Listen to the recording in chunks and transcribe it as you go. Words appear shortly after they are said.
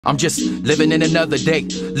I'm just living in another day,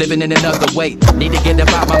 living in another way. Need to get up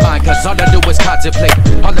out my mind, cause all I do is contemplate.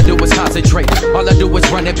 All I do is concentrate, all I do is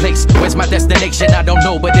run in place. Where's my destination? I don't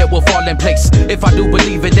know, but it will fall in place. If I do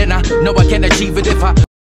believe it, then I know I can achieve it if I...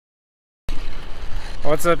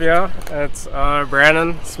 What's up, y'all? It's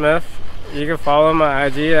Branden Smith. You can follow my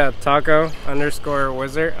IG at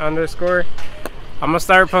taco_wizard_. I'm gonna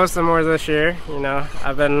start posting more this year, you know,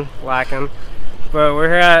 I've been lacking. But we're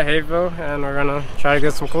here at Hapeville and we're gonna try to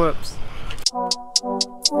get some clips. I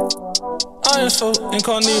am so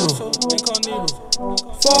incognito,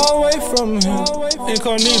 far away from him,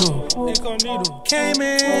 incognito. Came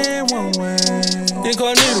in one way,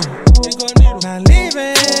 incognito, not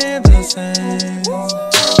leaving the same.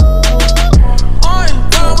 I'm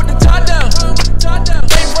down with the top down,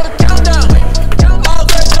 wait for the countdown. All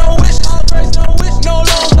grace, no wishes, no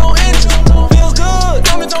loans, no interest. Feels good,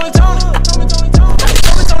 Tony.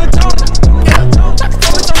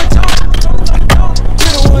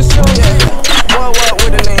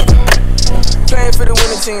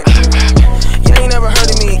 You ain't never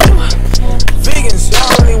heard of me. Vegans, y'all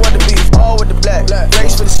only want the beef, all with the black.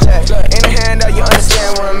 Race for the slack. In the hand out, you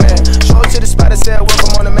understand where I'm at. Show it to the spot and said,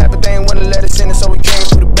 welcome on the map, but they ain't wanna let us in, so we came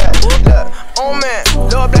through the back. Look, oh man,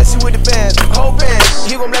 Lord bless you with the bands. Hoping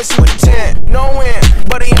he gon' bless you with the 10. No win,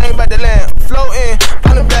 but he ain't about the land. Floating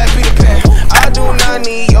on the black Peter Pan. I do not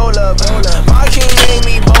need your love. My king made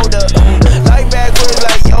me bolder. Like backwards,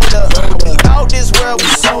 like Yoda. We out this world,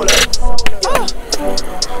 we sold up.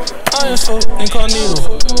 I am so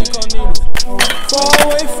incognito, far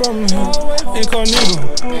away from him, incognito.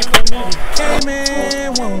 Came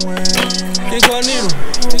in one way, incognito,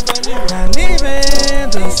 not leaving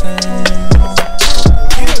the same.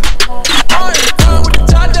 I am down with the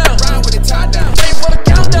top down, wait for the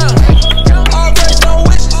countdown. All grace, no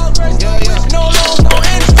wishes, no loans, no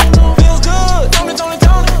interest. Feels good, Tony.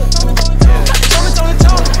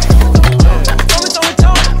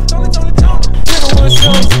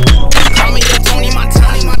 Call me your Tony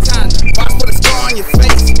Montana. Watch put a scar on your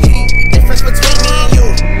face. Difference between me and you.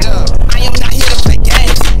 I am not here to play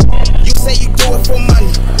games. You say you do it for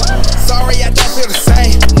money. Sorry, I don't feel the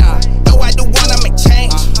same. Though I do wanna make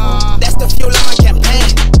change. That's the fuel of my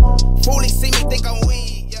campaign. Fully see me think I'm weak.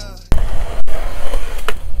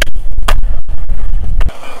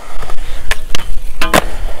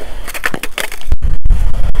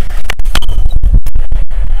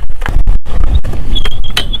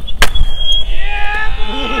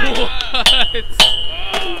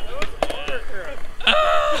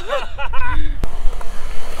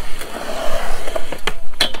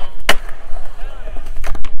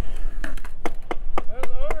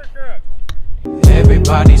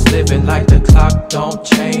 Everybody's living like the clock don't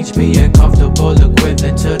change. Being comfortable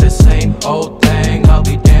equivalent to the same old thing. I'll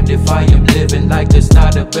be damned if I am living like there's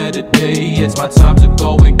not a better day. It's my time to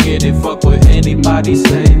go and get it, fuck what anybody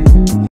say.